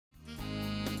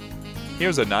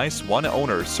Here's a nice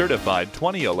one-owner certified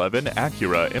 2011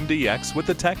 Acura MDX with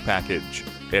the Tech Package.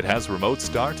 It has remote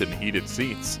start and heated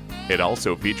seats. It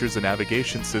also features a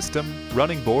navigation system,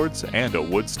 running boards, and a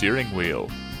wood steering wheel.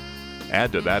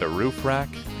 Add to that a roof rack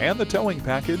and the towing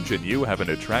package, and you have an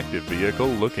attractive vehicle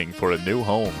looking for a new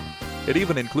home. It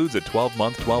even includes a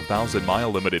 12-month,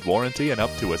 12,000-mile limited warranty and up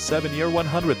to a 7-year,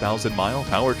 100,000-mile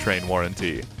powertrain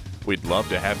warranty. We'd love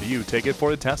to have you take it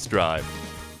for a test drive.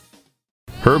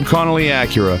 Herb Connolly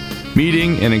Acura,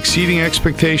 meeting and exceeding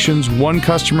expectations one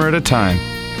customer at a time.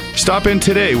 Stop in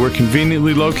today. We're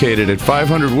conveniently located at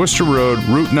 500 Worcester Road,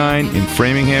 Route 9 in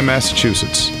Framingham,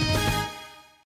 Massachusetts.